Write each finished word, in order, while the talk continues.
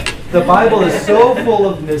The Bible is so full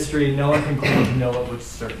of mystery, no one can claim to know it with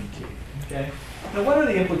certainty. Okay? Now, what are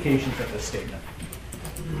the implications of this statement?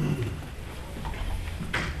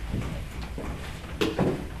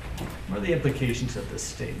 What are the implications of this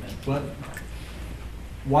statement?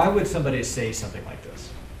 Why would somebody say something like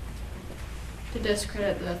this? To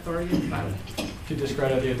discredit the authority of the Bible. To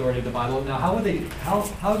discredit the authority of the Bible. Now,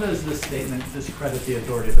 how does this statement discredit the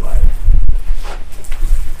authority of the Bible?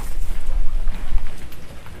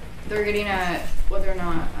 They're getting at whether or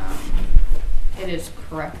not it is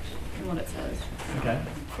correct in what it says. Okay,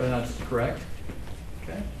 whether or not it's correct.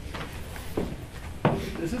 Okay.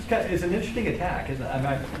 This is an interesting attack, isn't it? I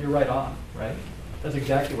mean, you're right on, right? That's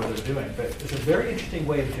exactly what they're doing, but it's a very interesting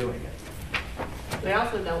way of doing it. They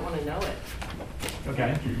also don't want to know it.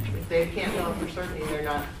 Okay. If they can't know it for certainty, they're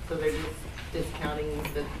not, so they're just discounting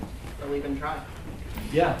that they'll even try.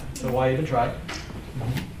 Yeah, so why even try?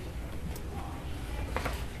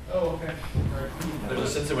 Oh, okay. There's a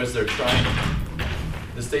sense in which they're trying.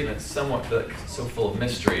 The statement's somewhat so full of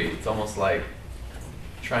mystery. It's almost like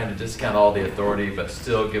trying to discount all the authority, but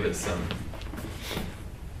still give it some.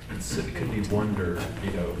 It could be wonder,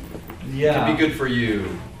 you know. Yeah. It could be good for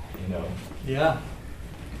you, you know. Yeah.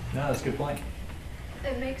 No, that's a good point.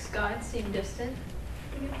 It makes God seem distant,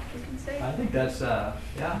 you can say. I think that's,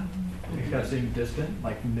 yeah. Makes God seem distant,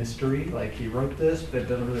 like mystery, like he wrote this, but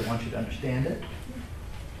doesn't really want you to understand it.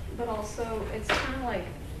 But also, it's kind of like,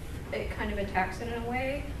 it kind of attacks it in a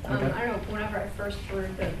way. Okay. I don't know, whenever I first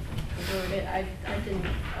heard it, I didn't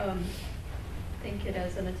think it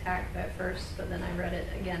as an attack at first, but then I read it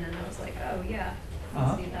again and I was like, oh yeah, I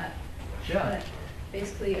can see that. Yeah. But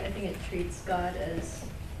basically, I think it treats God as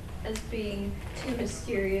being too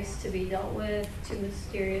mysterious to be dealt with, too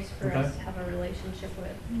mysterious for Okay. us to have a relationship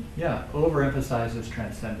with. Yeah, overemphasizes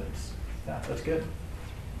transcendence. Yeah, that's good.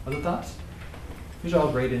 Other thoughts? These are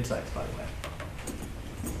all great insights, by the way.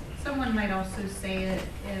 Someone might also say that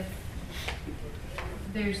if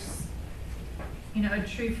there's, a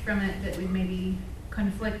truth from it that would maybe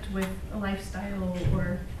conflict with a lifestyle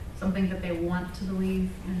or something that they want to believe,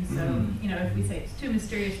 and so, if we say it's too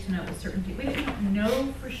mysterious to know with certainty, we don't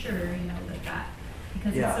know for sure, that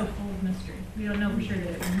because Yeah. it's so full of mystery. We don't know for sure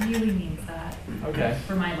that it really means that Okay.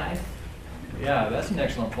 for my life. Yeah, that's an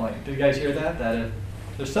excellent point. Do you guys hear that? That if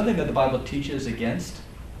there's something that the Bible teaches against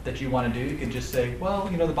that you want to do, you can just say, well,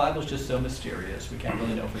 the Bible's just so mysterious. We can't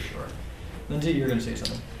really know for sure. Lindsay, you're going to say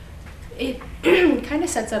something. It kind of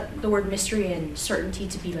sets up the word mystery and certainty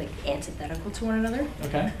to be like antithetical to one another.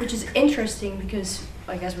 Okay. Which is interesting because,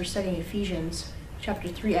 like, as we're studying Ephesians, chapter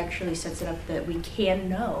 3 actually sets it up that we can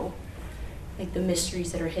know, like, the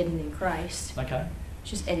mysteries that are hidden in Christ. Okay.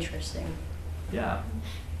 Which is interesting. Yeah.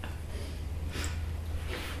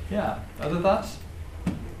 Yeah. Other thoughts?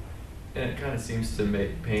 And it kind of seems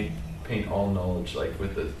to paint all knowledge like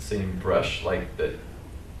with the same brush, like that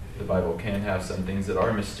the Bible can have some things that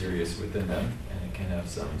are mysterious within them, and it can have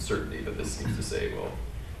some certainty. But this seems to say, well,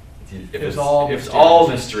 if it's all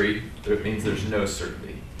mystery, it means there's no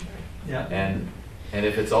certainty. Yeah. And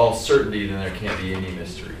if it's all certainty, then there can't be any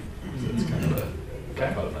mystery. So it's kind of a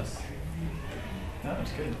dichotomous. No,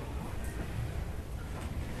 that's good.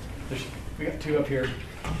 We got two up here.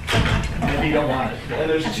 Maybe you don't want it. And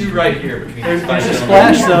there's two right here. There's a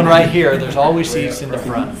splash zone right here. There's always seats in the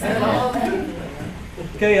front.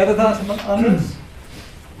 Okay, other thoughts on this?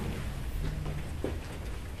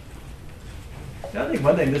 I think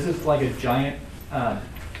one thing, this is like a giant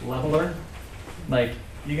leveler. Like,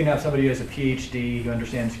 you can have somebody who has a PhD, who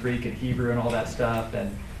understands Greek and Hebrew and all that stuff,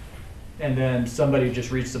 and then somebody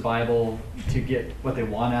just reads the Bible to get what they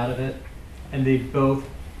want out of it, and they both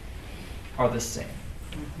are the same.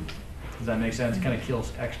 Does that make sense? It kind of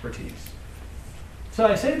kills expertise. So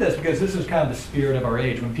I say this because this is kind of the spirit of our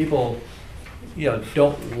age. When people,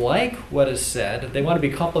 don't like what is said, they want to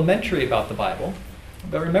be complimentary about the Bible.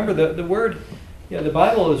 But remember, the word, the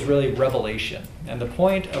Bible is really revelation. And the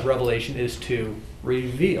point of revelation is to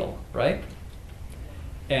reveal, right?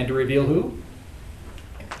 And to reveal who?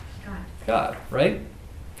 God, right?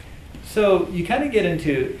 So you kind of get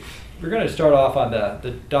into, we're going to start off on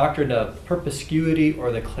the doctrine of perspicuity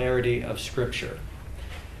or the clarity of Scripture.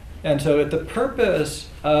 And so if the purpose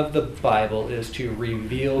of the Bible is to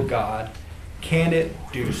reveal God, can it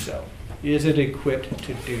do so? Is it equipped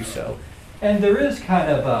to do so? And there is kind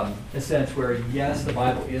of a sense where, yes, the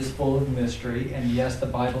Bible is full of mystery, and yes, the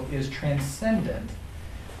Bible is transcendent.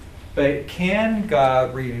 But can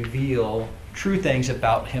God reveal true things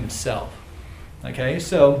about himself? Okay,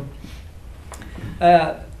 so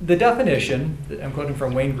the definition, I'm quoting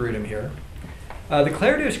from Wayne Grudem here, The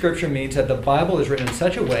clarity of Scripture means that the Bible is written in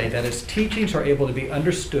such a way that its teachings are able to be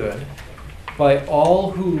understood by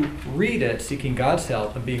all who read it, seeking God's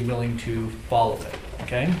help and being willing to follow it.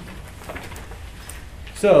 Okay?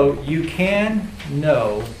 So you can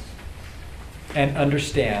know and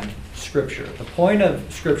understand Scripture. The point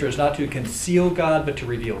of Scripture is not to conceal God, but to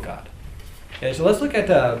reveal God. Okay, so let's look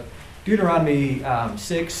at Deuteronomy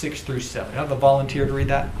 6 through 7. Have a volunteer to read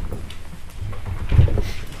that?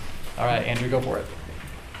 All right, Andrew, go for it.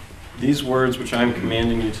 These words which I am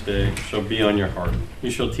commanding you today shall be on your heart. You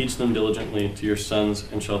shall teach them diligently to your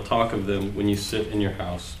sons, and shall talk of them when you sit in your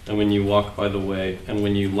house, and when you walk by the way, and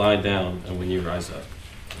when you lie down, and when you rise up.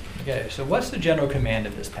 Okay, so what's the general command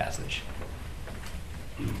of this passage?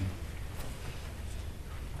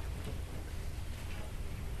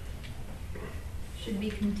 Should be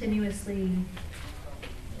continuously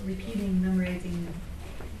repeating, memorizing,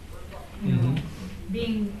 you know,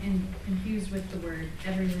 being infused with the word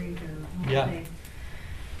everywhere you go, all Yeah. day.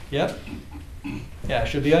 Yep. Yeah, it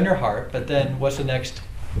should be on your heart, but then what's the next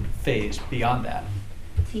phase beyond that?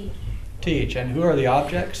 Teach. Teach. And who are the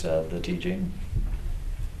objects of the teaching?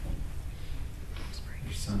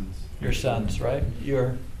 Your sons. Your sons, right?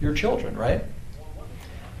 Your children, right?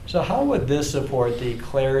 So how would this support the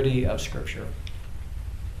clarity of Scripture?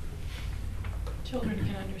 Children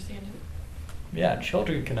can understand it. Yeah,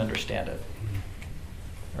 children can understand it.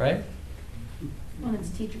 Right? Well, it's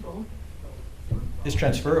teachable. It's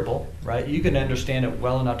transferable, right? You can understand it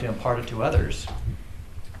well enough to impart it to others.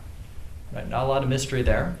 Right? Not a lot of mystery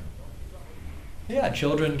there. Yeah,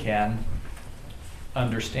 children can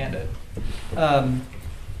understand it.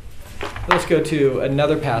 Let's go to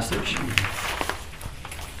another passage.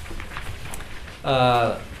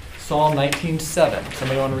 Psalm 19:7.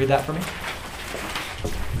 Somebody want to read that for me?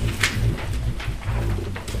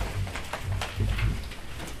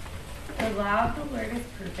 The law of the Lord is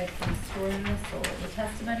perfect and stored in the soul. The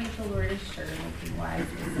testimony of the Lord is sure, making wise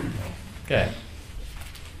the simple. Okay.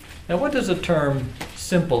 Now, what does the term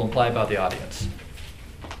simple imply about the audience?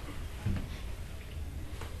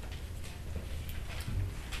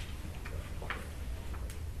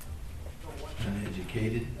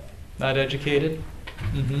 Uneducated. Not educated?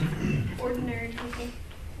 Mm-hmm. Ordinary people.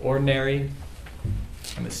 Ordinary.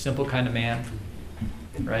 I'm a simple kind of man,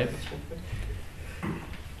 right?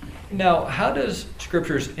 Now, how does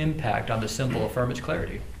Scripture's impact on the simple affirm its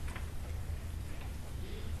clarity?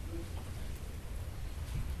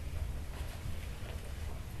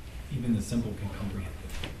 Even the simple can comprehend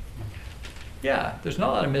it. Yeah, there's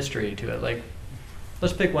not a lot of mystery to it. Like,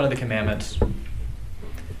 let's pick one of the commandments.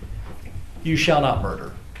 You shall not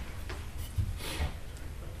murder.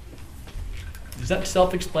 Is that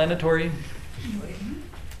self-explanatory?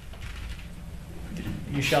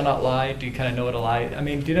 You shall not lie. Do you kind of know what a lie? I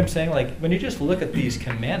mean, do you know what I'm saying? Like, when you just look at these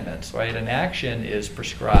commandments, right, an action is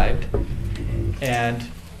prescribed and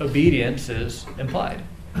obedience is implied.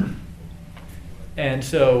 And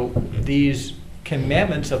so these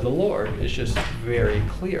commandments of the Lord is just very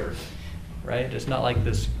clear, right? It's not like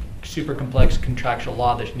this super complex contractual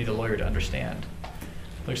law that you need a lawyer to understand.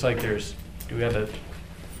 Looks like do we have a,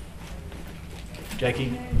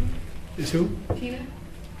 Jackie? Is who? Tina?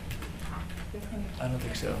 I don't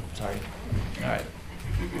think so, sorry. All right.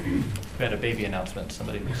 We had a baby announcement,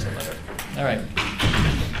 somebody said that. All right.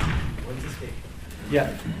 What's this date?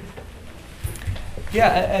 Yeah.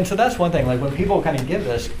 Yeah, and so that's one thing, like when people kind of give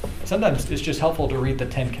this, sometimes it's just helpful to read the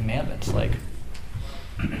 10 Commandments, like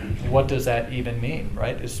what does that even mean,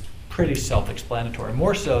 right? It's pretty self-explanatory,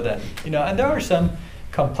 more so than, and there are some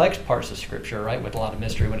complex parts of Scripture, right, with a lot of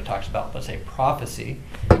mystery when it talks about, let's say, prophecy,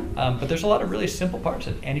 but there's a lot of really simple parts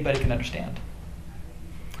that anybody can understand.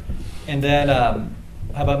 And then, how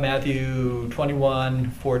about Matthew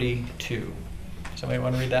 21:42? Somebody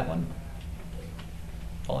want to read that one?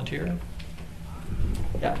 Volunteer?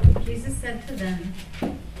 Yeah. Jesus said to them,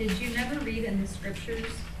 "Did you never read in the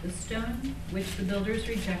Scriptures, the stone which the builders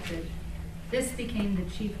rejected? This became the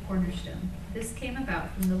chief cornerstone. This came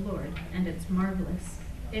about from the Lord, and it's marvelous.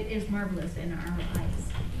 It is marvelous in our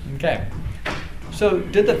eyes." Okay. So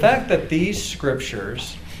did the fact that these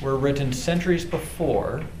scriptures were written centuries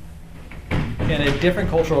before in a different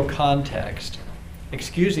cultural context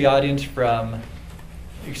excuse the audience for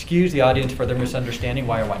their misunderstanding?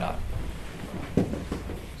 Why or why not?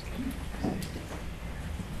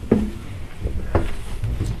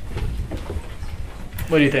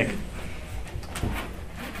 What do you think?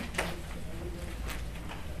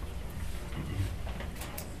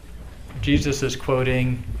 Jesus is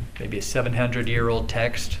quoting maybe a 700-year-old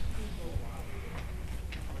text.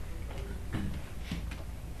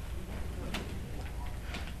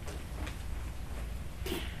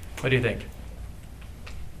 What do you think?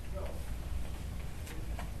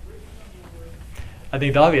 I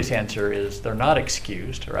think the obvious answer is they're not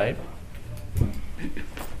excused, right?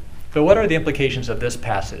 But what are the implications of this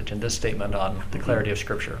passage and this statement on the clarity of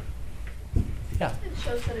Scripture? Yeah, It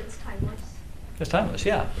shows that it's timeless. it's timeless,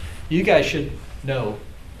 yeah. You guys should know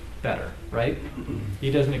better, right?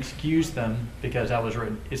 He doesn't excuse them because that was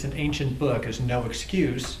written. It's an ancient book. There's no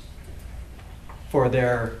excuse for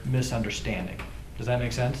their misunderstanding. Does that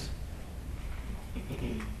make sense?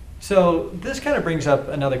 So this kind of brings up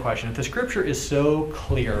another question. If the Scripture is so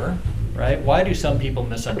clear, right, why do some people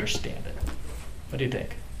misunderstand it? What do you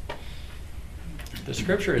think? If the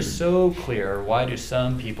Scripture is so clear, why do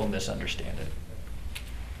some people misunderstand it?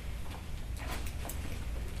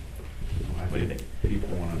 What do you think? People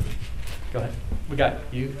want to. Go ahead. We got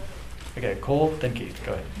you. Okay, Cole, then Keith.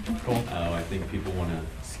 Go ahead. Cole. I think people want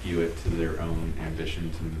to skew it to their own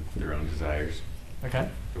ambitions and their own desires. Okay.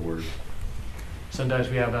 The word. Sometimes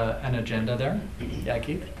we have an agenda there. Yeah,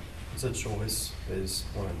 Keith? It's a choice is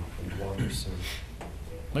one of the ones.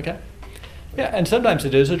 Okay. Yeah, and sometimes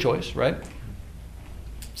it is a choice, right?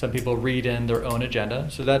 Some people read in their own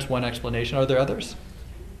agenda, so that's one explanation. Are there others?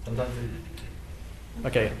 Sometimes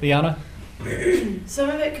Okay, Liana? Some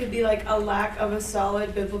of it could be like a lack of a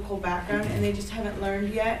solid biblical background and they just haven't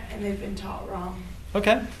learned yet and they've been taught wrong.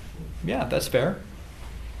 Okay. Yeah, that's fair.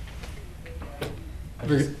 I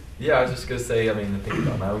was just gonna say, I mean, I think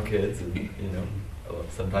about my own kids, and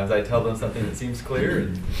sometimes I tell them something that seems clear,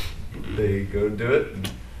 and they go do it. And,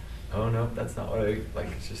 oh no, that's not what I like.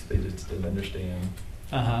 It's just they just didn't understand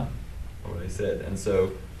what I said, and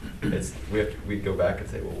so we go back and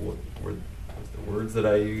say, well, what was the words that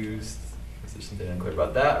I used? Was there something unclear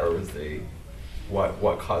about that, or was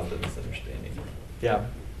what caused the misunderstanding? Yeah.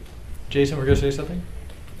 Jason, we're gonna say something?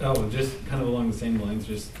 Oh, just kind of along the same lines,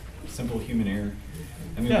 just simple human error.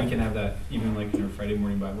 I mean, Yeah. we can have that even like in our Friday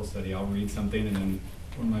morning Bible study. I'll read something and then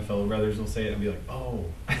one of my fellow brothers will say it and be like, oh,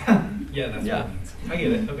 yeah, that's Yeah. what it means. I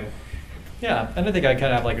get it, okay. Yeah, and I think I kind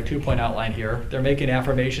of have like a 2-point outline here. They're making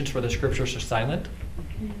affirmations where the Scriptures are silent.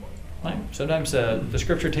 Right? Sometimes the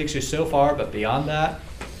Scripture takes you so far, but beyond that,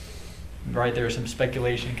 right, there's some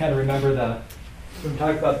speculation. Kind of remember when we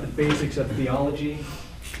talk about the basics of theology,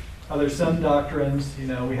 how there's some doctrines,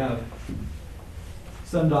 we have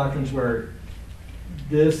some doctrines where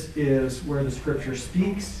this is where the Scripture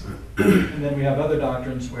speaks, and then we have other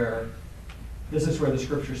doctrines where this is where the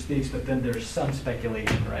Scripture speaks, but then there's some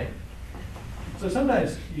speculation, right? So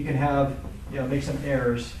sometimes you can have, make some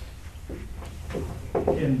errors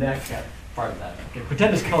in that part of that. Okay,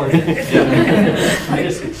 pretend it's colored in. I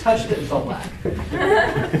just touched it and felt black.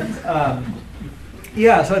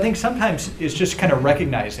 So I think sometimes it's just kind of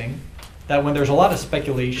recognizing that when there's a lot of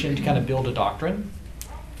speculation to kind of build a doctrine,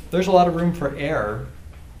 there's a lot of room for error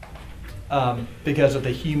because of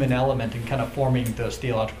the human element in kind of forming those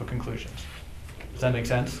theological conclusions. Does that make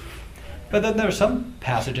sense? But then there's some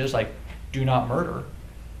passages like do not murder,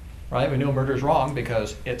 right? We know murder is wrong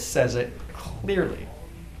because it says it clearly,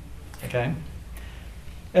 okay?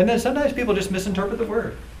 And then sometimes people just misinterpret the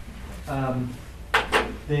word.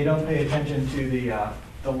 They don't pay attention to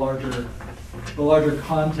the larger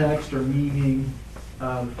context or meaning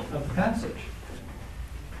of the passage.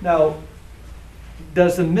 Now,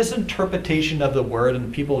 does the misinterpretation of the word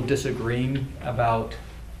and people disagreeing about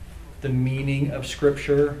the meaning of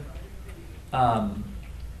Scripture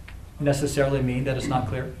necessarily mean that it's not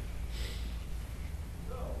clear?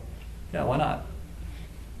 Yeah, why not?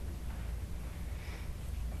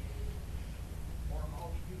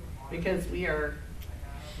 Because we are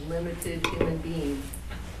limited human beings.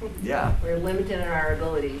 Yeah. We're limited in our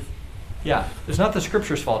abilities. Yeah, it's not the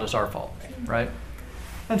Scripture's fault, it's our fault, right?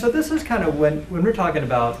 And so this is kind of when we're talking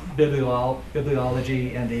about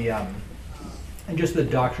bibliology and and just the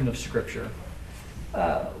doctrine of Scripture.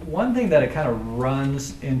 One thing that it kind of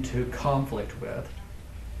runs into conflict with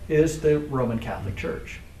is the Roman Catholic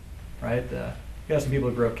Church, right? You got some people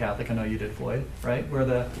who grew up Catholic, I know you did, Floyd, right? Where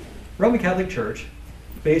the Roman Catholic Church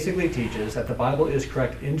basically teaches that the Bible is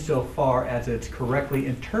correct insofar as it's correctly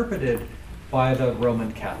interpreted by the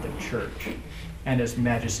Roman Catholic Church and its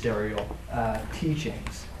magisterial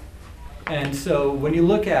teachings. And so when you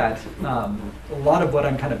look at a lot of what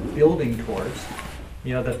I'm kind of building towards,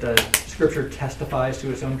 that the Scripture testifies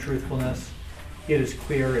to its own truthfulness, it is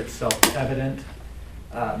clear, it's self-evident,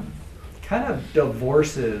 kind of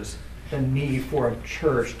divorces the need for a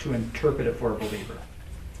church to interpret it for a believer.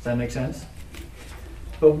 Does that make sense?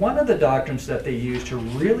 But one of the doctrines that they use to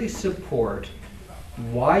really support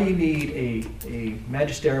why you need a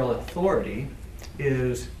magisterial authority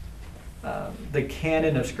is the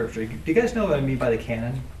canon of Scripture. Do you guys know what I mean by the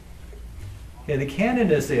canon? Okay, the canon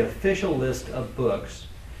is the official list of books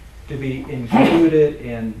to be included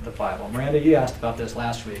in the Bible. Miranda, you asked about this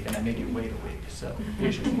last week, and I made you wait a week, so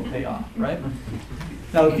patience will pay off, right?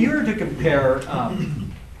 Now, if you were to compare,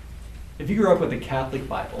 if you grew up with the Catholic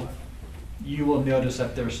Bible, you will notice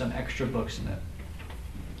that there's some extra books in it.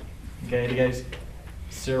 Okay, you guys,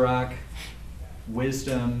 Sirach,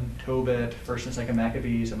 Wisdom, Tobit, 1st and 2nd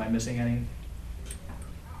Maccabees, am I missing any?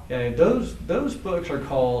 Okay, those books are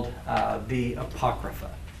called the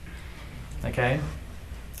Apocrypha, okay?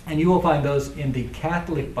 And you will find those in the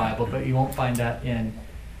Catholic Bible, but you won't find that in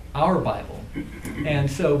our Bible.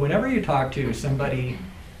 And so whenever you talk to somebody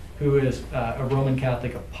who is a Roman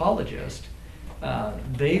Catholic apologist,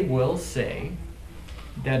 they will say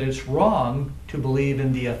that it's wrong to believe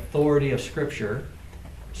in the authority of Scripture,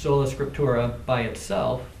 sola scriptura, by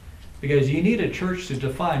itself, because you need a church to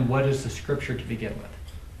define what is the Scripture to begin with.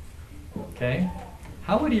 Okay?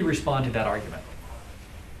 How would you respond to that argument?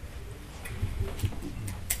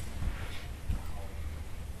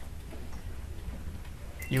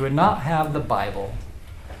 You would not have the Bible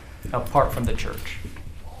apart from the church.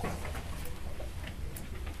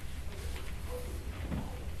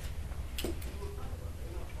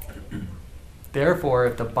 Therefore,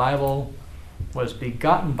 if the Bible was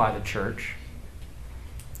begotten by the church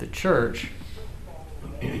should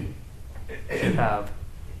have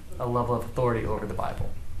a level of authority over the Bible.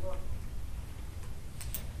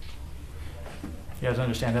 You guys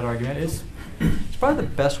understand that argument? It's probably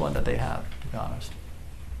the best one that they have, to be honest.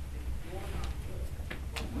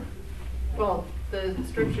 Well, the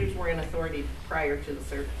scriptures were in authority prior to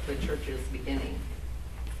the church's beginning.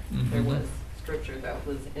 There was scripture that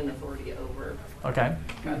was in authority over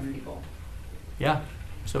God's people. Yeah,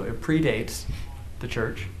 so it predates the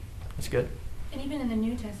church. That's good. And even in the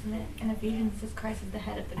New Testament, in Ephesians, it says Christ is the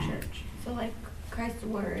head of the church. So like Christ's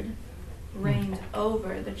word reigns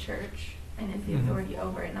over the church and is the authority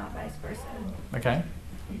over it, not vice versa. Okay.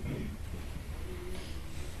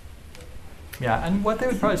 Yeah, and what they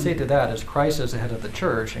would probably say to that is Christ is the head of the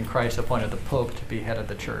church, and Christ appointed the Pope to be head of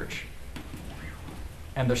the church.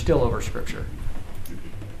 And they're still over Scripture.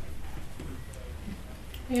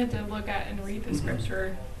 You have to look at and read the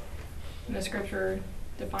Scripture, and the Scripture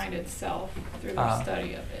defined itself through their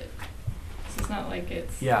study of it. So it's not like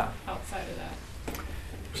it's outside of that.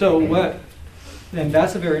 So and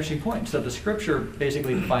that's a very interesting point. So the Scripture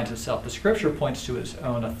basically defines itself. The Scripture points to its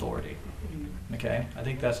own authority. Okay, I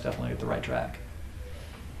think that's definitely the right track.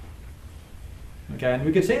 Okay, and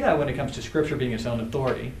we could say that when it comes to Scripture being its own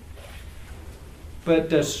authority. But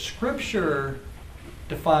does Scripture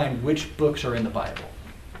define which books are in the Bible?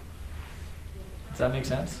 Does that make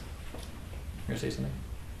sense? You're going to say something?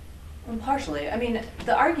 Well, partially. I mean,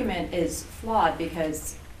 the argument is flawed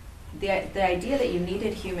because the idea that you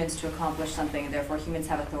needed humans to accomplish something and therefore humans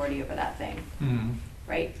have authority over that thing,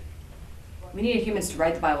 right? We needed humans to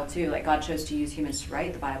write the Bible too. Like God chose to use humans to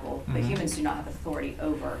write the Bible, but humans do not have authority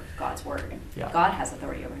over God's word. Yeah. God has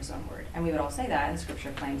authority over his own word. And we would all say that, and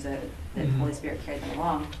Scripture claims that the Holy Spirit carried them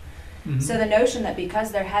along. So the notion that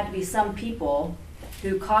because there had to be some people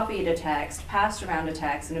who copied a text, passed around a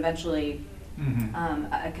text, and eventually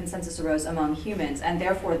a consensus arose among humans, and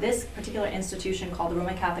therefore this particular institution called the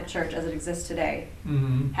Roman Catholic Church as it exists today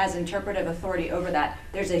has interpretive authority over that,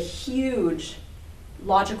 there's a huge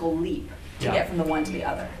logical leap to get from the one to the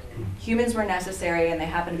other. Humans were necessary, and they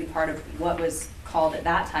happen to be part of what was called at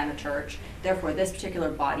that time a church. Therefore, this particular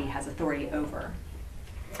body has authority over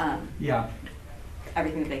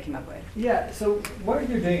everything that they came up with. Yeah, so what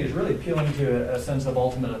you're doing is really appealing to a sense of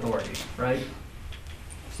ultimate authority, right?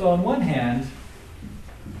 So on one hand,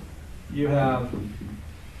 you have,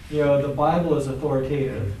 the Bible is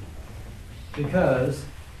authoritative because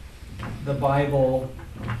the Bible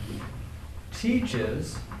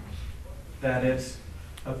teaches that it's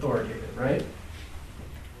authoritative, right?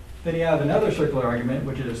 Then you have another circular argument,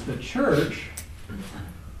 which is the church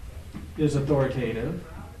is authoritative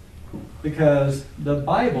because the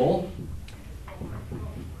Bible,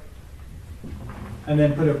 and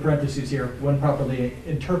then put a parenthesis here, when properly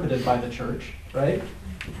interpreted by the church, right,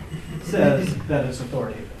 says that it's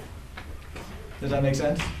authoritative. Does that make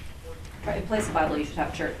sense? Right, in place of Bible, you should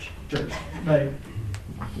have church. Church, right.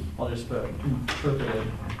 I'll just put interpreted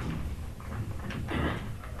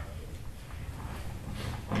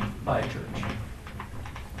by church.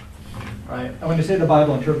 Right? And when you say the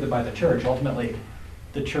Bible interpreted by the church, ultimately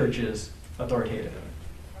the church is authoritative.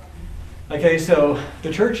 Okay, so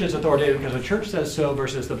the church is authoritative because the church says so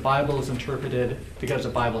versus the Bible is interpreted because the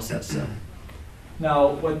Bible says so.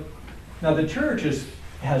 Now the church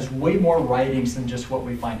has way more writings than just what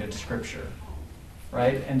we find in Scripture.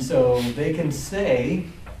 right? And so they can say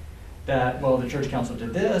that, well, the church council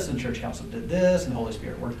did this, and church council did this, and the Holy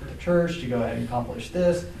Spirit worked with the church to go ahead and accomplish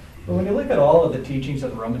this. But when you look at all of the teachings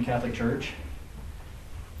of the Roman Catholic Church,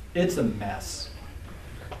 it's a mess.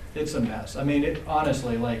 It's a mess. I mean,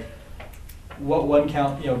 honestly, like, what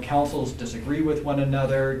councils disagree with one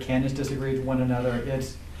another, canons disagree with one another.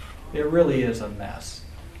 It really is a mess.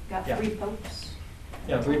 Got 3 popes.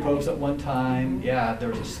 Yeah, 3 popes at one time. Yeah, there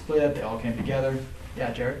was a split. They all came together.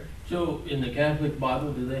 Yeah, Jared? So in the Catholic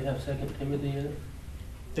Bible, do they have 2 Timothy in it?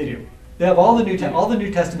 They do. They have all the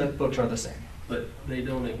New Testament books are the same. But they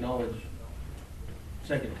don't acknowledge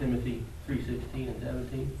 2 Timothy 3:16 and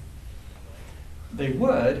 17? They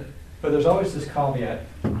would, but there's always this caveat.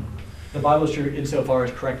 The Bible is true insofar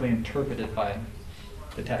as correctly interpreted by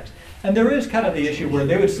the text. And there is kind of the issue where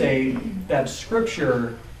they would say that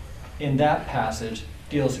Scripture in that passage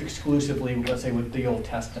deals exclusively, let's say, with the Old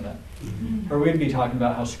Testament. Or we'd be talking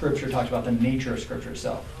about how Scripture talks about the nature of Scripture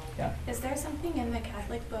itself. Yeah. Is there something in the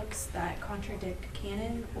Catholic books that contradict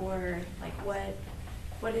canon, or like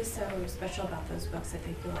what is so special about those books that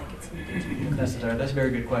they feel like it's needed to be included? That's a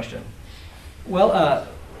very good question. Well,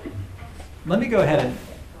 let me go ahead and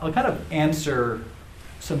I'll kind of answer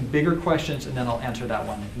some bigger questions, and then I'll answer that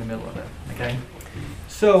one in the middle of it, okay?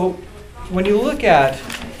 So when you look at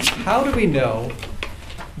how do we know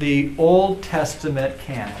the Old Testament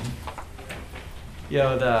canon,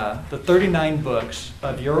 the 39 books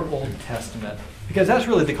of your Old Testament, because that's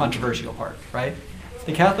really the controversial part, right?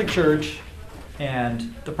 The Catholic Church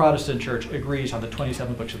and the Protestant Church agrees on the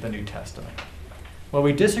 27 books of the New Testament. What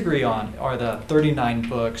we disagree on are the 39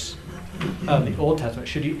 books of the Old Testament.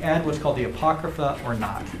 Should you add what's called the Apocrypha or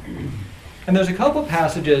not? And there's a couple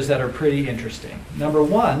passages that are pretty interesting. Number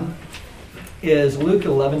one is Luke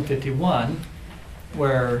 11:51,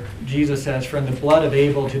 where Jesus says, from the blood of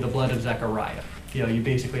Abel to the blood of Zechariah. You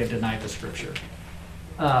basically have denied the Scripture.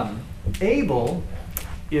 Abel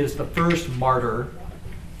is the first martyr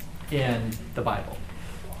in the Bible,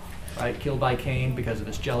 right? Killed by Cain because of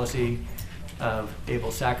his jealousy of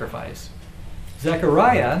Abel's sacrifice.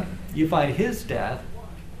 Zechariah, you find his death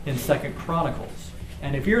in 2 Chronicles.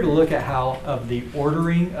 And if you were to look at how of the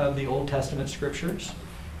ordering of the Old Testament scriptures,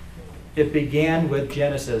 it began with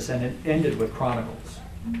Genesis and it ended with Chronicles.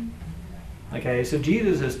 Okay, so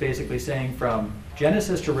Jesus is basically saying from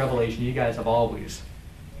Genesis to Revelation, you guys have always,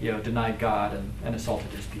 denied God and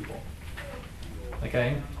assaulted his people.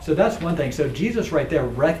 Okay, so that's one thing. So Jesus right there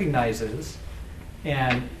recognizes,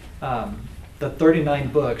 and the 39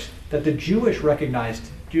 books that the Jewish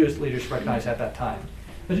leaders recognized at that time.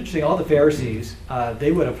 It's interesting, all the Pharisees,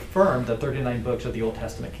 they would affirm the 39 books of the Old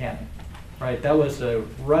Testament canon, right? That was a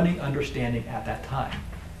running understanding at that time.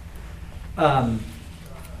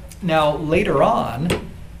 Now, later on,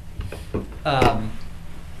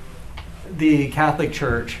 the Catholic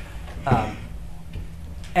Church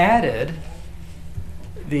added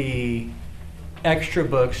the extra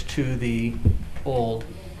books to the Old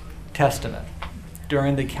Testament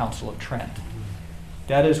during the Council of Trent.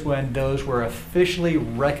 That is when those were officially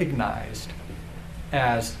recognized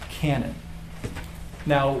as canon.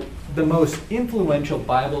 Now, the most influential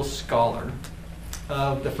Bible scholar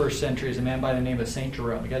of the first century is a man by the name of St.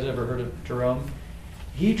 Jerome. You guys ever heard of Jerome?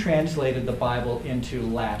 He translated the Bible into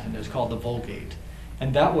Latin. It's called the Vulgate.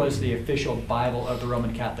 And that was the official Bible of the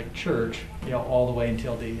Roman Catholic Church, all the way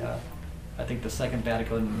until I think the Second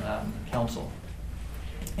Vatican Council.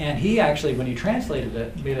 And he actually, when he translated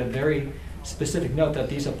it, made a very specific note that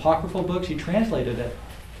these apocryphal books, he translated it,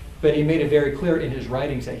 but he made it very clear in his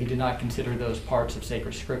writings that he did not consider those parts of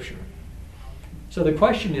sacred scripture. So the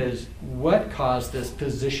question is, what caused this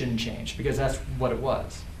position change? Because that's what it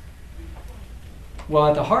was. Well,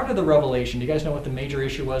 at the heart of the Revelation, do you guys know what the major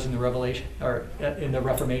issue was in the Revelation, or in the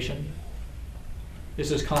Reformation? It's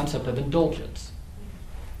this concept of indulgence.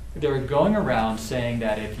 They were going around saying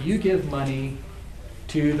that if you give money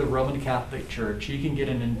to the Roman Catholic Church, you can get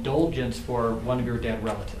an indulgence for one of your dead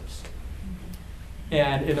relatives.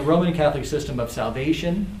 And in the Roman Catholic system of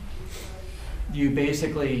salvation, you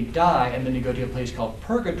basically die and then you go to a place called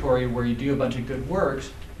purgatory where you do a bunch of good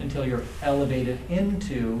works until you're elevated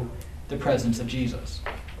into the presence of Jesus.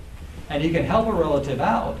 And you can help a relative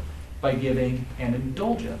out by giving an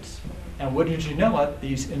indulgence. And wouldn't you know it,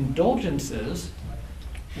 these indulgences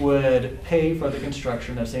would pay for the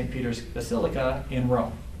construction of St. Peter's Basilica in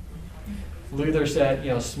Rome. Luther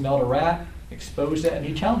said, smelled a rat, exposed it, and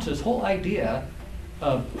he challenged this whole idea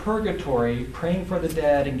of purgatory, praying for the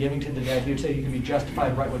dead and giving to the dead. He would say you can be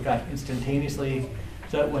justified right with God instantaneously,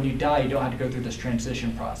 so that when you die, you don't have to go through this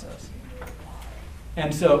transition process.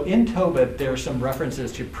 And so in Tobit, there are some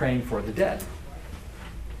references to praying for the dead.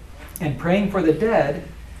 And praying for the dead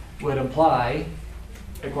would imply,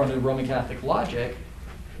 according to the Roman Catholic logic,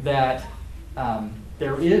 that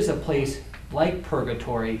there is a place like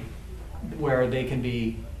purgatory where they can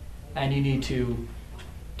be, and you need to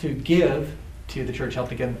give to the church, help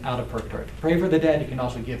to get them out of purgatory. To pray for the dead, you can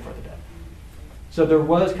also give for the dead. So there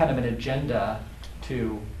was kind of an agenda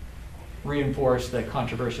to reinforce the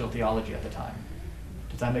controversial theology at the time.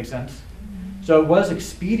 Does that make sense? So it was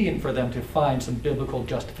expedient for them to find some biblical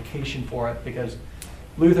justification for it, because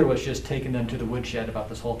Luther was just taking them to the woodshed about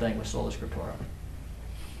this whole thing with Sola Scriptura.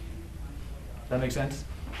 Does that make sense?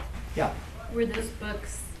 Yeah. Were those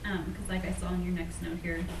books, because like I saw in your next note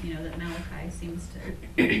here, that Malachi seems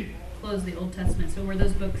to close the Old Testament. So were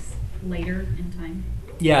those books later in time?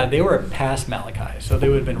 Yeah, they were past Malachi. So they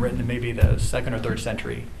would have been written in maybe the 2nd or 3rd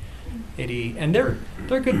century AD. And they're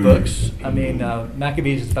good books. I mean,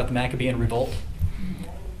 Maccabees is about the Maccabean revolt,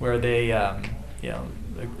 where they, a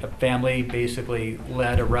family basically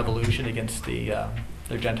led a revolution against their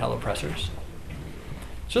Gentile oppressors.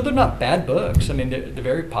 So they're not bad books. I mean, they're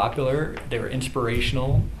very popular. They were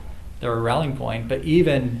inspirational. They're a rallying point. But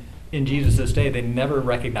even in Jesus' day, they never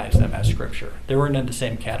recognized them as Scripture. They weren't in the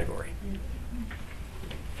same category.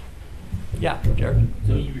 Yeah, Jared?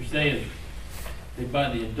 So you were saying they buy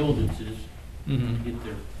the indulgences Mm-hmm. to get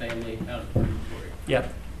their family out of purgatory.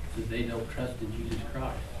 Yep. So they don't trust in Jesus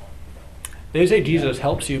Christ. They say Jesus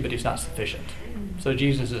helps you, but he's not sufficient. So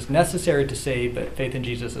Jesus is necessary to save, but faith in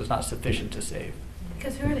Jesus is not sufficient to save.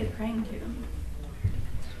 Because who are they praying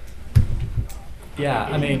to? Yeah,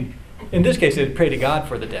 I mean, in this case, they pray to God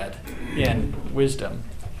for the dead in wisdom.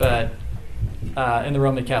 But in the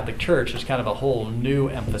Roman Catholic Church, there's kind of a whole new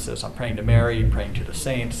emphasis on praying to Mary, praying to the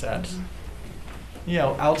saints. That's,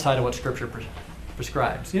 outside of what Scripture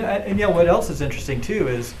prescribes. And what else is interesting, too,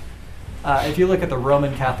 is if you look at the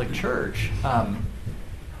Roman Catholic Church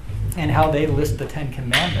and how they list the 10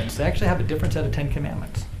 Commandments, they actually have a different set of 10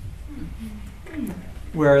 Commandments,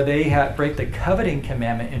 where they break the coveting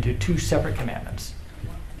commandment into 2 separate commandments.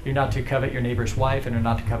 You're not to covet your neighbor's wife, and you're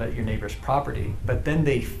not to covet your neighbor's property. But then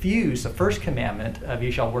they fuse the first commandment of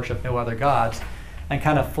you shall worship no other gods and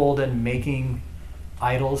kind of fold in making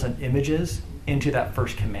idols and images into that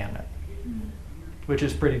first commandment, which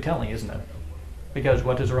is pretty telling, isn't it? Because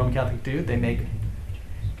what does the Roman Catholic do? They make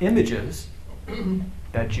images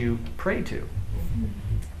that you pray to.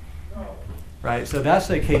 Right? So that's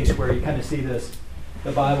the case where you kind of see this,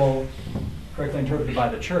 the Bible correctly interpreted by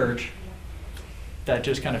the church, that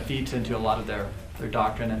just kind of feeds into a lot of their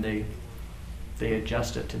doctrine, and they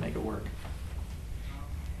adjust it to make it work.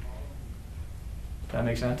 Does that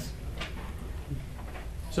make sense?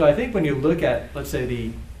 So I think when you look at, let's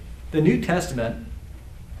say, the New Testament,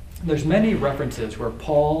 there's many references where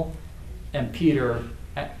Paul and Peter,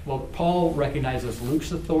 Paul recognizes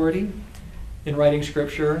Luke's authority in writing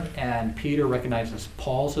Scripture, and Peter recognizes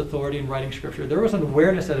Paul's authority in writing Scripture. There was an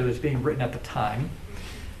awareness that it was being written at the time,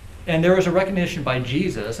 and there was a recognition by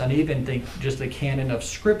Jesus, and I even think just the canon of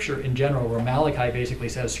Scripture in general, where Malachi basically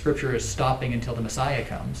says Scripture is stopping until the Messiah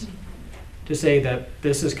comes, to say that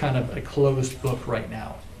this is kind of a closed book right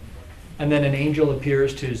now. And then an angel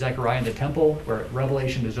appears to Zechariah in the temple, where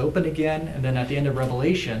Revelation is open again, and then at the end of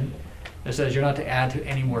Revelation, it says you're not to add to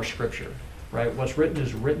any more Scripture, right? What's written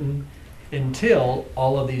is written until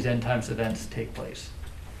all of these end times events take place.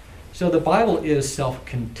 So the Bible is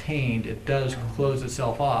self-contained. It does close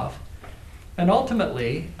itself off. And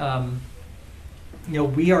ultimately,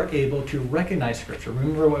 we are able to recognize Scripture.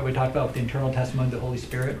 Remember what we talked about with the internal testimony of the Holy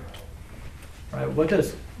Spirit? Right?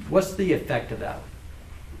 What's the effect of that?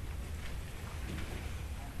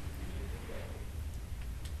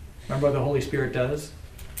 Remember what the Holy Spirit does?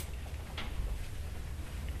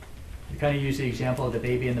 You kind of use the example of the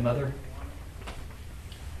baby and the mother.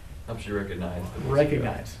 Helps you recognize.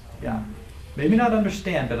 Recognize, yeah. Maybe not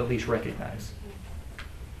understand, but at least recognize.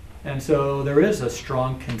 And so there is a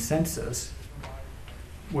strong consensus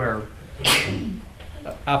where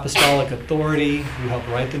apostolic authority, who helped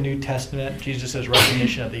write the New Testament, Jesus'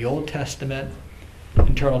 recognition of the Old Testament,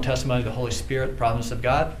 internal testimony of the Holy Spirit, the providence of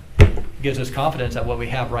God, gives us confidence that what we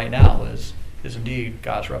have right now is indeed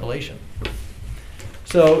God's revelation.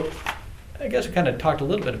 So I guess we kind of talked a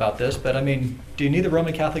little bit about this, but I mean, do you need the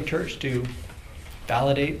Roman Catholic Church to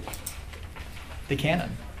validate the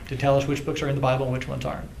canon, to tell us which books are in the Bible and which ones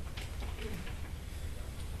aren't?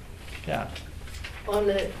 Yeah. One of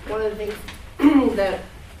the things that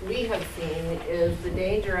we have seen is the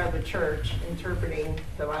danger of the church interpreting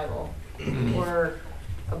the Bible, or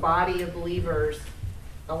a body of believers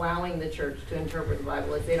allowing the church to interpret the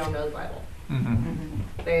Bible as they don't know the Bible.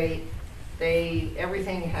 Mm-hmm. They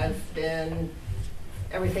everything has been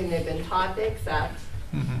everything they've been taught to accept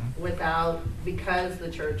because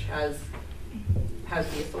the church has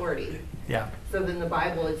the authority. Yeah. So then the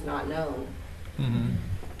Bible is not known.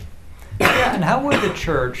 Yeah, and how would the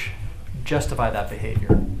church justify that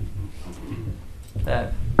behavior?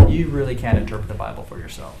 That you really can't interpret the Bible for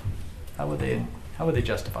yourself. How would they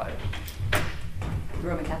justify it? The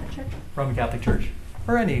Roman Catholic Church? Roman Catholic Church,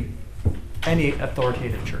 or any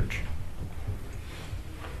authoritative church.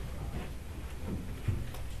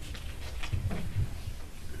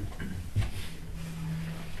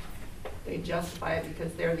 They justify it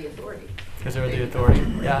because they're the authority. Because they're the authority,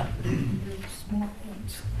 yeah.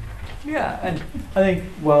 Yeah, and I think,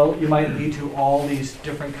 well, you might lead to all these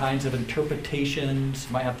different kinds of interpretations,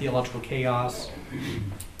 you might have theological chaos.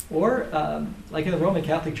 Or, like in the Roman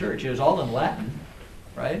Catholic Church, it was all in Latin,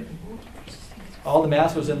 right? All the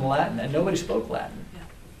Mass was in Latin, and nobody spoke Latin,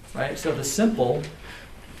 right? So the simple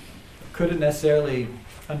couldn't necessarily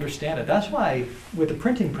understand it. That's why with the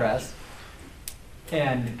printing press,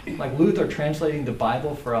 and like Luther translating the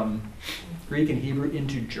Bible from Greek and Hebrew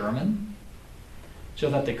into German so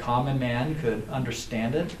that the common man could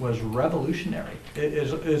understand it was revolutionary.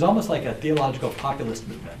 It was almost like a theological populist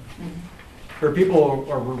movement where people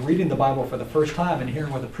were reading the Bible for the first time and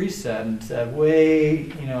hearing what the priest said and said,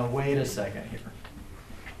 wait a second here.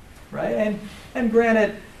 Right? And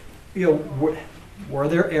granted, were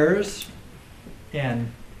there errors and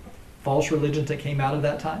false religions that came out of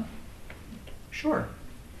that time? Sure.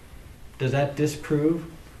 Does that disprove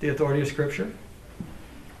the authority of Scripture?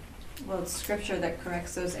 Well, it's Scripture that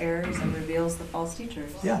corrects those errors and reveals the false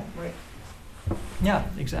teachers. Yeah. Right. Yeah,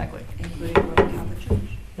 exactly. Including the Roman Catholic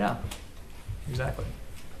Church. Yeah, exactly.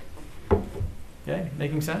 Okay,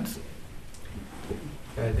 making sense?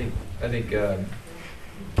 I think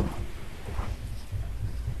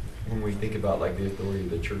when we think about like the authority of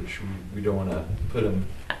the church, we don't want to put them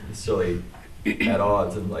necessarily at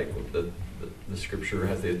odds and like the Scripture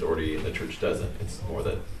has the authority and the church doesn't. It's more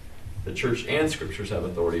that the church and Scriptures have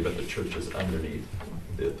authority, but the church is underneath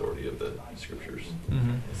the authority of the Scriptures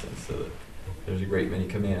in a sense. So that there's a great many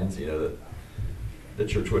commands, that the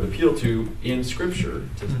church would appeal to in Scripture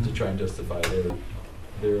to try and justify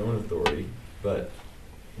their own authority, but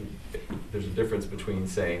there's a difference between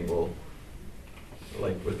saying, well,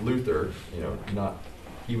 like with Luther,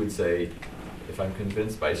 he would say, if I'm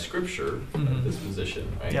convinced by Scripture of this position,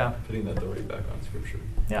 right? Yeah. Putting the authority back on Scripture.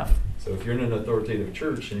 Yeah. So if you're in an authoritative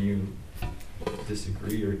church and you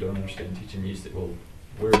disagree or don't understand teaching, you say, well,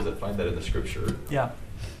 where does it find that in the Scripture? Yeah.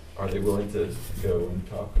 Are they willing to go and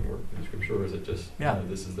talk and work in Scripture, or is it just,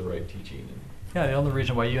 this is the right teaching? Yeah, the only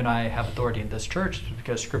reason why you and I have authority in this church is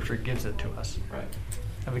because Scripture gives it to us. Right.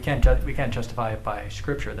 And we can't justify it by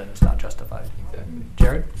Scripture, then it's not justified. Exactly.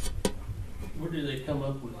 Jared? Where do they come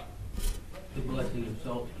up with the blessing of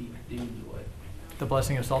salt to keep the demons away? The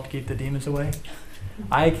blessing of salt to keep the demons away?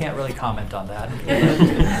 I can't really comment on that.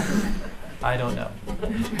 I don't know.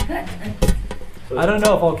 I don't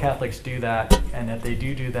know if all Catholics do that, and if they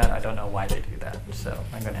do that, I don't know why they do that. So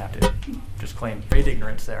I'm going to have to just claim great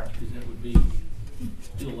ignorance there. Because that would be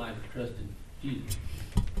still lack of trust in Jesus.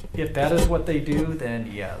 If that is what they do,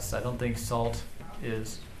 then yes. I don't think salt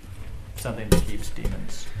is something that keeps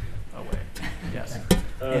demons away. Yes.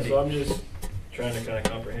 So I'm just trying to kind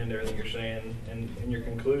of comprehend everything you're saying, and in your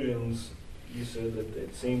conclusions, you said that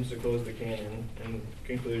it seems to close the canon, and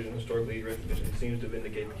conclusion, historically recognition seems to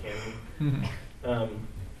vindicate the canon.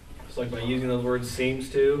 It's like by using those words "seems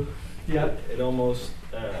to," it almost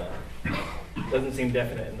doesn't seem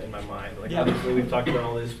definite in my mind. Like obviously we've talked about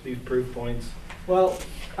all these proof points. Well,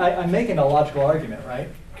 I'm making a logical argument, right?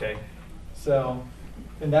 Okay. So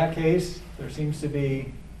in that case, there seems to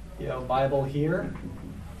be, Bible here,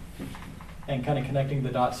 and kind of connecting the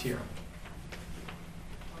dots here.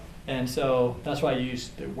 And so that's why I use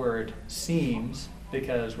the word seems,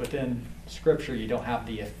 because within Scripture you don't have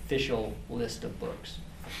the official list of books.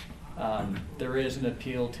 There is an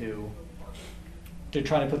appeal to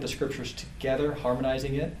try to put the Scriptures together,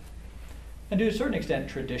 harmonizing it, and to a certain extent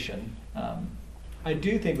tradition. I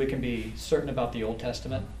do think we can be certain about the Old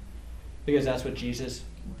Testament, because that's what Jesus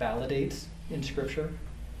validates in Scripture.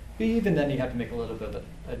 But even then you have to make a little bit of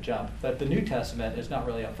a jump. But the New Testament is not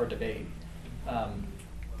really up for debate.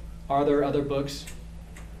 Are there other books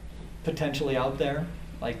potentially out there?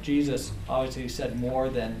 Like Jesus obviously said more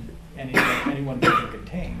than any one book can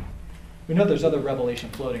contain. We know there's other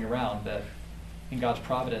revelation floating around that in God's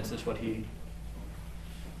providence is what he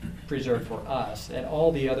preserved for us. And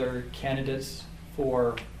all the other candidates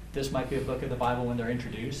for this might be a book of the Bible when they're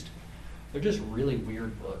introduced, they're just really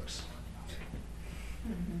weird books.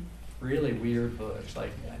 really weird books.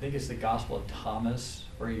 Like, I think it's the Gospel of Thomas,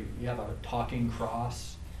 where you have a talking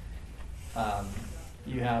cross.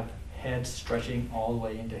 You have heads stretching all the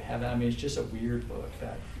way into heaven. I mean, it's just a weird book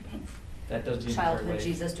that doesn't even Childhood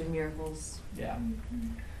Jesus doing miracles. Yeah.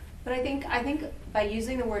 But I think by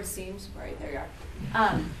using the word seems, right, there you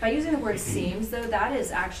are. By using the word seems, though, that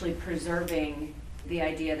is actually preserving the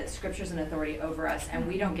idea that Scripture's an authority over us, and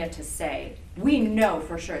we don't get to say, we know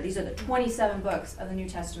for sure, these are the 27 books of the New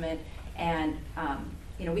Testament, and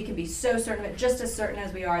we can be so certain of it, just as certain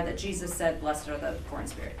as we are that Jesus said, blessed are the poor in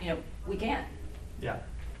spirit. We can't. Yeah.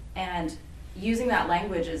 And using that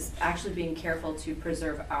language is actually being careful to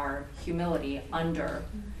preserve our humility under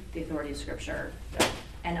the authority of Scripture. Yeah.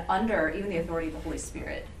 And under even the authority of the Holy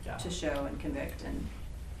Spirit Yeah. to show and convict and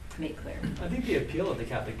make clear. I think the appeal of the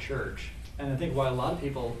Catholic Church, and I think why a lot of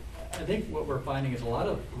people, I think what we're finding is a lot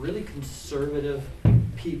of really conservative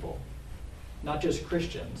people, not just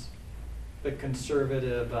Christians, but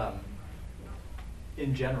conservative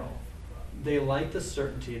in general. They like the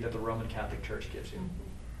certainty that the Roman Catholic Church gives you.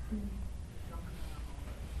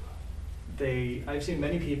 I've seen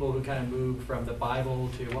many people who kind of move from the Bible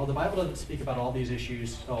to, well, the Bible doesn't speak about all these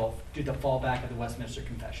issues, so do the fallback of the Westminster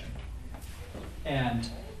Confession. And,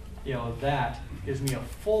 that gives me a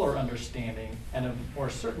fuller understanding and a more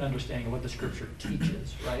certain understanding of what the Scripture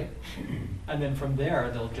teaches, right? And then from there,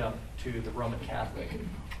 they'll jump to the Roman Catholic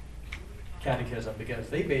Catechism, because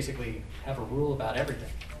they basically have a rule about everything,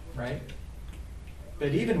 right?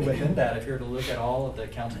 But even within that, if you were to look at all of the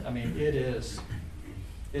accounts, I mean,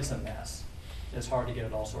 it's a mess. It's hard to get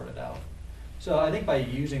it all sorted out. So I think by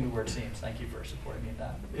using the word seems, thank you for supporting me in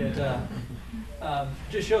that, it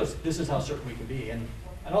just shows this is how certain we can be. And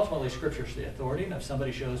ultimately, Scripture is the authority, and if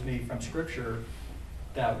somebody shows me from Scripture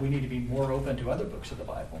that we need to be more open to other books of the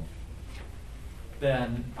Bible,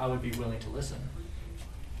 then I would be willing to listen.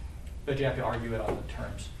 But you have to argue it on the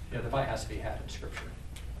terms. The fight has to be had in Scripture.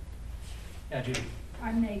 Yeah, Judy.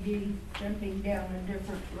 I may be jumping down a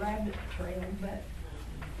different rabbit trail, but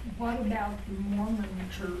what about the Mormon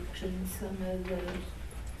Church and some of the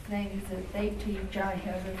things that they teach? I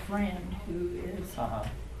have a friend who is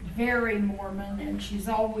very Mormon, and she's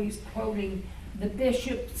always quoting, the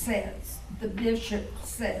bishop says, the bishop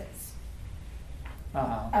says.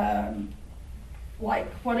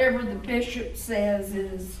 Like whatever the bishop says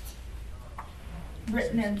is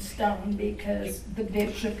written in stone because the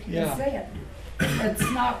bishop has said.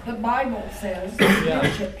 It's not the Bible says, the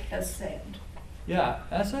bishop has said. Yeah,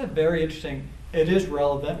 that's a very interesting, it is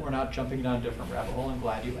relevant. We're not jumping down a different rabbit hole. I'm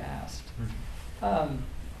glad you asked.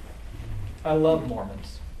 I love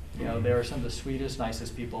Mormons. They are some of the sweetest,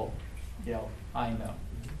 nicest people, I know.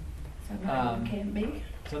 Some of them can be.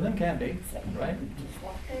 Some of them can be, right?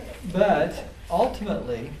 But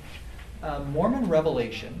ultimately, Mormon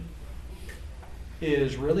revelation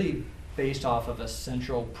is really based off of a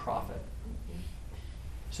central prophet.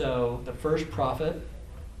 So the first prophet,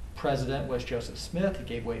 president, was Joseph Smith. He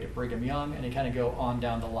gave way to Brigham Young, and you kind of go on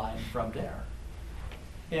down the line from there.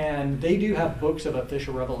 And they do have books of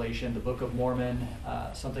official revelation, the Book of Mormon,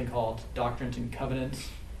 something called Doctrines and Covenants.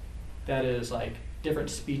 That is like different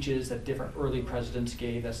speeches that different early presidents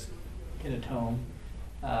gave us in a tome.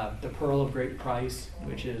 The Pearl of Great Price,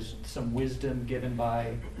 which is some wisdom given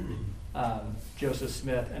by Joseph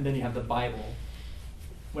Smith. And then you have the Bible,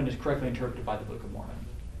 when it's correctly interpreted by the Book of Mormon.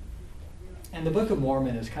 And the Book of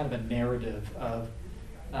Mormon is kind of a narrative of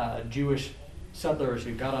Jewish settlers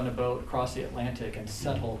who got on a boat across the Atlantic and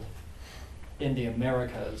settled in the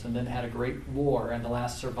Americas, and then had a great war, and the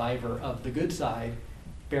last survivor of the good side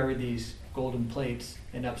buried these golden plates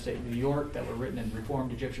in upstate New York that were written in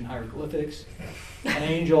Reformed Egyptian hieroglyphics. An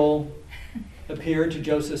angel appeared to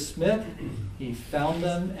Joseph Smith. He found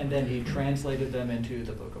them, and then he translated them into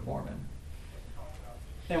the Book of Mormon.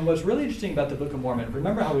 And what's really interesting about the Book of Mormon,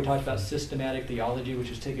 remember how we talked about systematic theology, which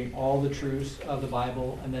is taking all the truths of the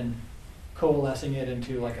Bible and then coalescing it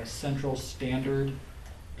into like a central standard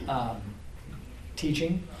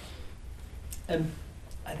teaching? And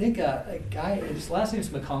I think a guy, his last name is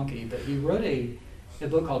McConkie, but he wrote a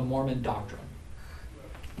book called Mormon Doctrine,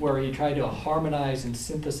 where he tried to harmonize and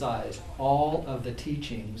synthesize all of the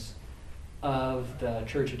teachings of the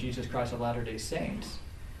Church of Jesus Christ of Latter-day Saints.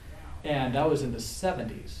 And that was in the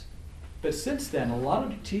 70s. But since then, a lot of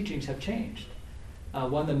the teachings have changed.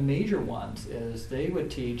 One of the major ones is they would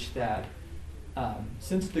teach that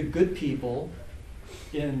since the good people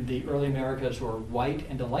in the early Americas were white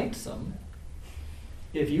and delightsome,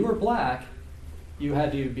 if you were black, you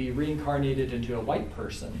had to be reincarnated into a white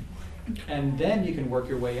person, and then you can work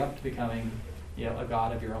your way up to becoming, a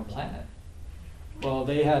god of your own planet. Well,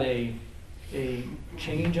 they had a a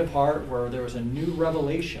change of heart where there was a new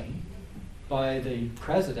revelation by the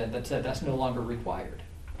president that said that's no longer required.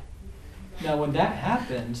 Now, when that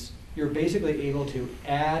happens, you're basically able to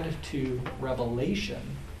add to revelation.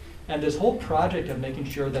 And this whole project of making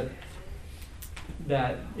sure that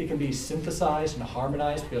it can be synthesized and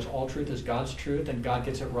harmonized because all truth is God's truth and God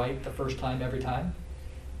gets it right the first time every time,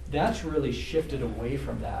 that's really shifted away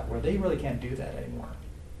from that, where they really can't do that anymore.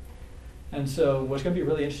 And so what's going to be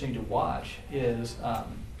really interesting to watch is,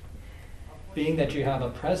 being that you have a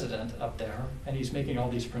president up there and he's making all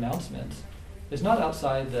these pronouncements, it's not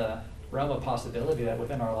outside the realm of possibility that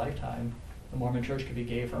within our lifetime, the Mormon Church could be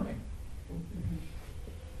gay affirming.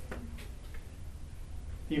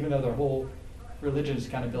 Even though their whole religion is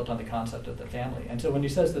kind of built on the concept of the family. And so when he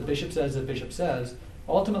says the bishop says,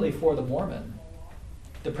 ultimately for the Mormon,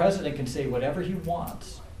 the president can say whatever he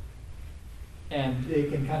wants, and they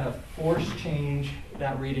can kind of force change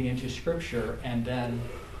that reading into scripture, and then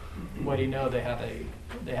what do you know, they have a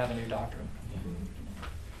new doctrine.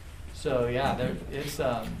 So yeah, it's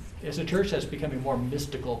a church that's becoming more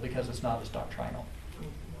mystical because it's not as doctrinal.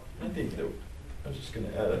 I think that, I was just going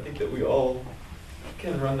to add, I think that we all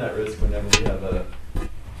can run that risk whenever we have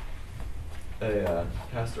a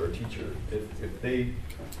pastor or teacher. If they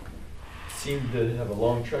seem to have a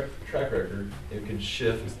long track record, it can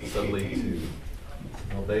shift suddenly to,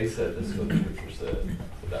 well, they said this is what the scripture said,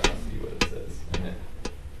 so that must be what it says. And it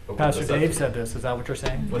Pastor Dave said this. Is that what you're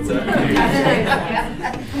saying? What's that?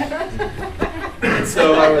 And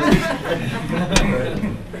so I was.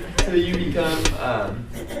 So you become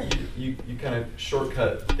you kind of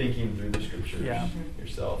shortcut thinking through the scriptures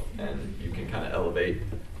yourself, and you can kind of elevate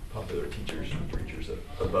popular teachers and preachers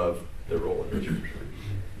above their role in the church.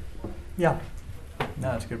 Yeah,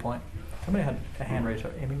 no, that's a good point. Somebody had a hand raised.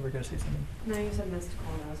 Amy, we're going to say something. No, you said mystical,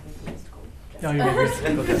 and I was making mystical. No,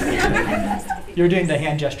 you're doing the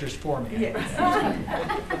hand gestures for me. Yes.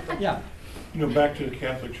 Yeah. You know, back to the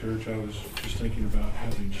Catholic Church, I was just thinking about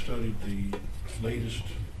having studied the latest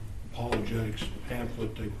apologetics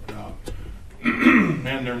pamphlet they put out.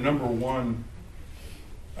 And their number one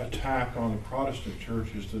attack on the Protestant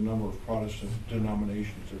church is the number of Protestant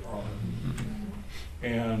denominations there are.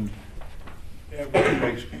 And it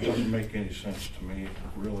doesn't make any sense to me,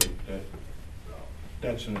 really,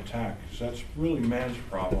 that's an attack, because that's really man's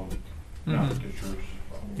problem, not the church's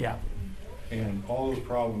problem. Yeah. And all those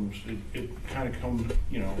problems, it kind of comes,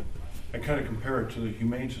 you know, I kind of compare it to the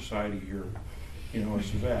Humane Society here, you know, as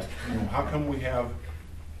a vet. You know, how come we have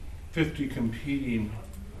 50 competing,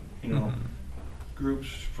 you know, groups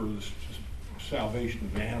for the salvation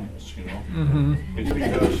of animals, you know? It's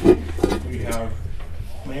because we have,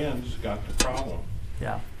 man's got the problem.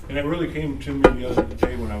 Yeah. And it really came to me the other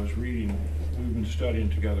day when I was reading, we've been studying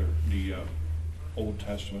together the Old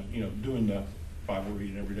Testament, you know, doing the Bible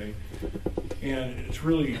reading every day. And it's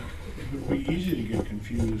really, it would be easy to get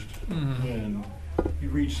confused when you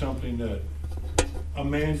read something that a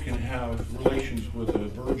man can have relations with a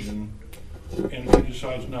virgin, and if he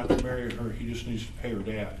decides not to marry her, he just needs to pay her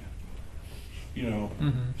dad. You know,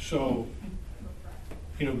 so,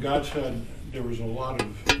 you know, God said there was a lot of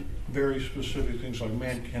very specific things like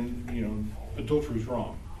man can, you know, adultery is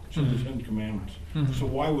wrong. It's in the Ten Commandments. So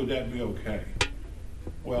why would that be okay?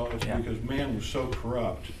 Well, it's because man was so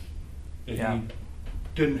corrupt that he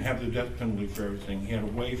didn't have the death penalty for everything. He had a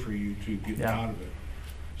way for you to get out of it.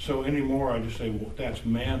 So anymore, I just say, well, that's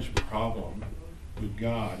man's problem with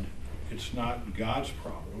God. It's not God's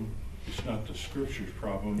problem. It's not the Scripture's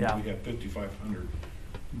problem. We have 5,500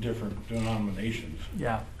 different denominations.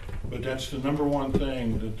 Yeah. But that's the number one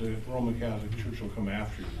thing that the Roman Catholic Church will come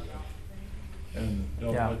after you with. And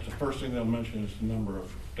that's the first thing they'll mention is the number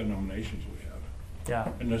of denominations we have.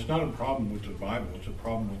 Yeah. And it's not a problem with the Bible, it's a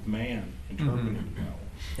problem with man interpreting the Bible.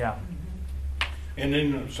 Yeah. And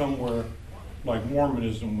then somewhere like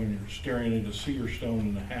Mormonism, when you're staring at a seer stone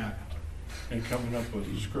in the hat and coming up with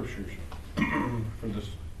the scriptures for this.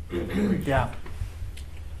 Yeah.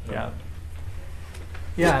 Yeah.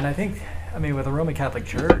 Yeah, and I think, I mean, with the Roman Catholic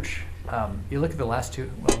Church, you look at the last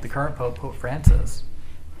two, well, the current Pope, Pope Francis,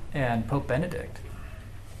 and Pope Benedict,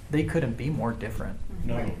 they couldn't be more different.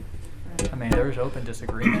 No. I mean, there's open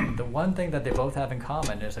disagreement. The one thing that they both have in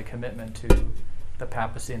common is a commitment to the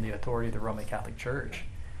papacy and the authority of the Roman Catholic Church.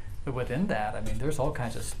 But within that, I mean, there's all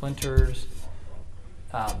kinds of splinters.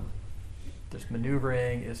 There's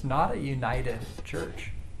maneuvering. It's not a united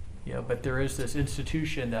church, you know, but there is this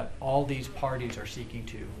institution that all these parties are seeking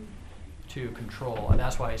to control, and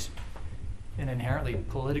that's why it's an inherently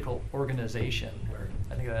political organization where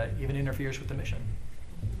I think that even interferes with the mission.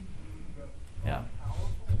 Yeah.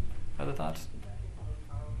 Other thoughts?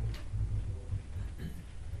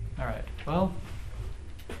 All right. Well,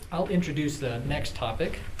 I'll introduce the next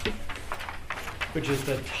topic, which is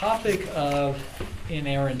the topic of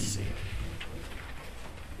inerrancy.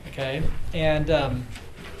 Okay? And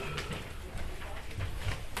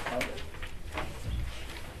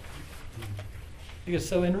because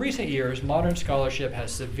so in recent years, modern scholarship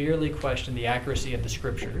has severely questioned the accuracy of the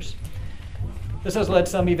scriptures. This has led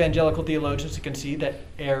some evangelical theologians to concede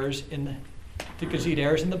errors in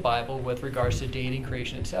the Bible with regards to dating,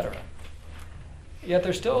 creation, etc. Yet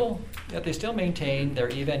they still maintain their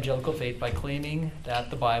evangelical faith by claiming that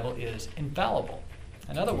the Bible is infallible.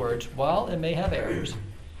 In other words, while it may have errors,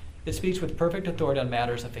 it speaks with perfect authority on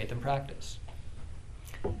matters of faith and practice.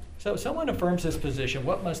 So if someone affirms this position,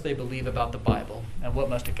 what must they believe about the Bible, and what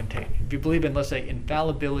must it contain? If you believe in, let's say,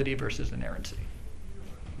 infallibility versus inerrancy.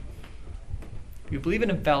 If you believe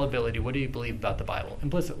in infallibility, what do you believe about the Bible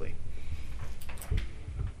implicitly?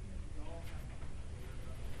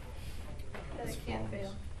 That it can't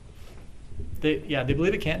fail. They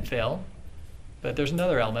believe it can't fail, but there's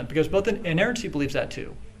another element, because both inerrancy believes that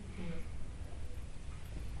too.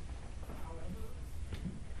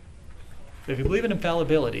 If you believe in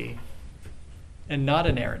infallibility and not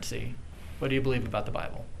inerrancy, what do you believe about the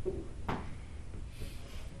Bible?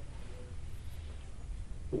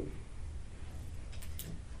 Could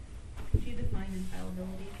you define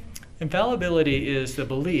infallibility again? Infallibility is the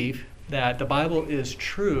belief that the Bible is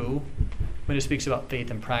true when it speaks about faith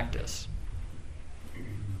and practice.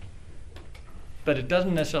 But it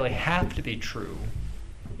doesn't necessarily have to be true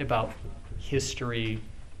about history,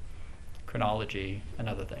 chronology, and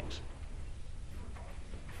other things.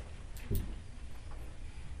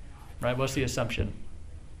 Right? What's the assumption?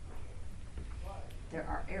 There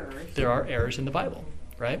are errors. There are errors in the Bible,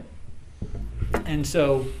 right? And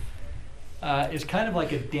so it's kind of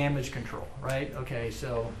like a damage control, right? Okay,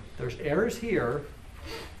 so there's errors here,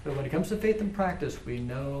 but when it comes to faith and practice, we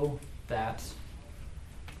know that's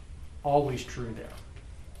always true there.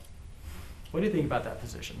 What do you think about that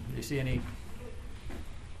position? Do you see any?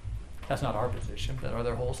 That's not our position, but are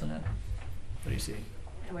there holes in it? What do you see?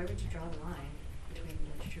 And where would you draw the line between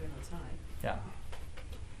what's true and what's not? Yeah.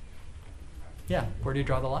 Yeah, where do you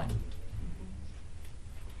draw the line?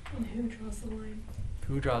 And who draws the line?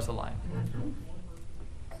 Who draws the line?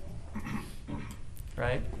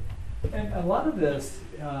 Right? And a lot of this,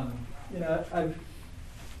 Scott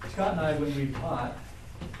and I, when we taught,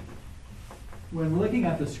 when looking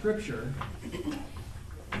at the scripture,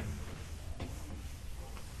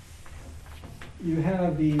 you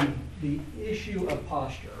have the issue of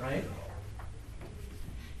posture, right?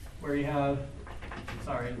 Where you have,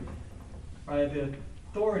 the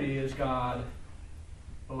authority is God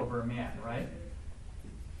over man, right?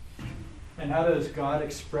 And how does God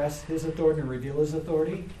express his authority and reveal his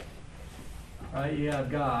authority? Right? You have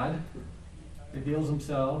God reveals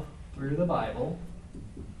himself through the Bible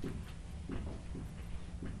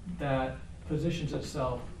that positions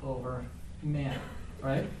itself over man,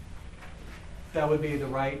 right? That would be the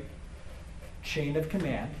right chain of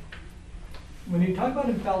command. When you talk about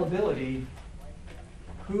infallibility,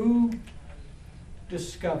 who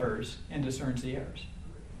discovers and discerns the errors?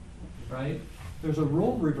 Right? There's a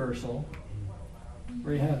role reversal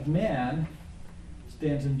where you have man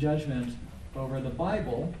stands in judgment over the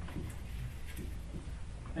Bible,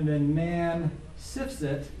 and then man sifts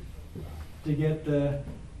it to get the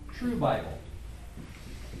true Bible.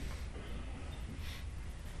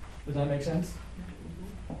 Does that make sense?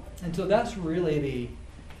 And so that's really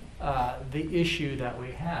the issue that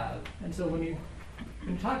we have. And so when you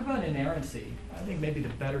talk about inerrancy, I think maybe the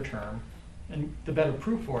better term and the better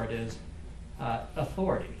proof for it is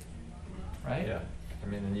authority, right? Yeah. I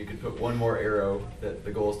mean, and you could put one more arrow that the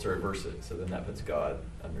goal is to reverse it, so then that puts God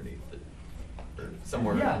underneath it, or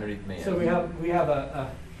somewhere underneath man. So we have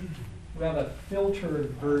a filtered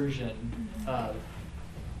version of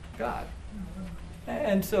God.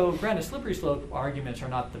 And so, granted, slippery slope arguments are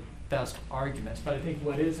not the best arguments, but I think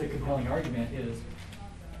what is a compelling argument is,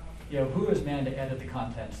 who is man to edit the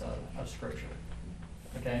contents of Scripture?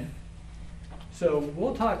 Okay? So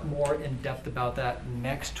we'll talk more in depth about that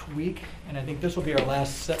next week, and I think this will be our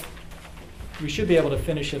last set. We should be able to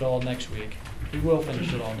finish it all next week. We will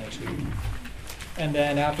finish it all next week. And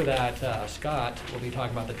then after that, Scott will be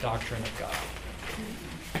talking about the doctrine of God.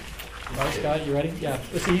 All right, Scott, you ready? Yeah,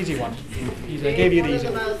 it's the easy one. I gave you the easy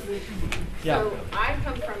one. Yeah. So I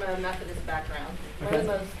come from a Methodist background. One of the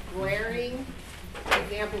most glaring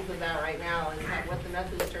examples of that right now is what the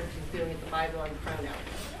Methodist Church is doing with the Bible and pronouns.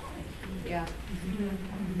 Yeah.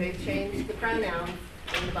 They've changed the pronouns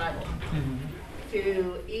in the Bible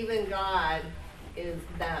to even God is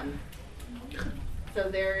them. So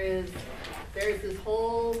there's this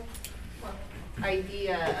whole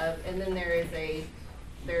idea of, and then there is a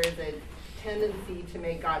tendency to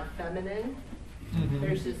make God feminine. Mhm.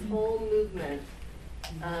 There's this whole movement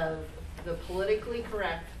of the politically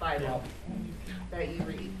correct Bible that you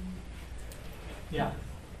read. Yeah.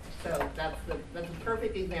 So that's a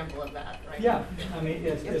perfect example of that, right? Yeah, I mean,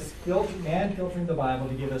 it's filtering the Bible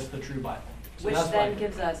to give us the true Bible. So Which that's then why-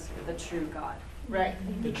 gives us the true God. Right.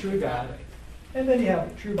 The true God. And then you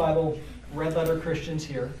have true Bible, red letter Christians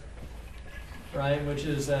here, right? Which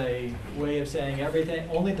is a way of saying everything,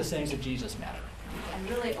 only the sayings of Jesus matter. And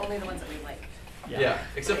really only the ones that we like. Yeah,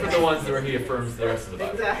 except for the ones where he affirms the rest of the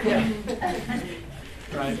Bible. Exactly.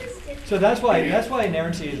 Right. So that's why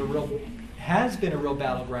inerrancy has been a real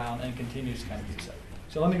battleground and continues to kind of be so.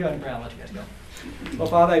 So let me go ahead and pray and let you guys go. Well,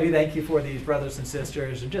 Father, I do thank you for these brothers and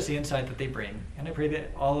sisters and just the insight that they bring. And I pray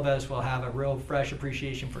that all of us will have a real fresh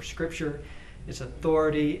appreciation for Scripture, its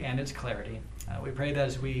authority, and its clarity. We pray that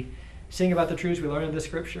as we sing about the truths we learn in the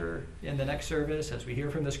Scripture in the next service, as we hear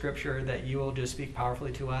from the Scripture, that you will just speak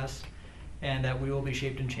powerfully to us and that we will be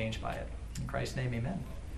shaped and changed by it. In Christ's name, amen.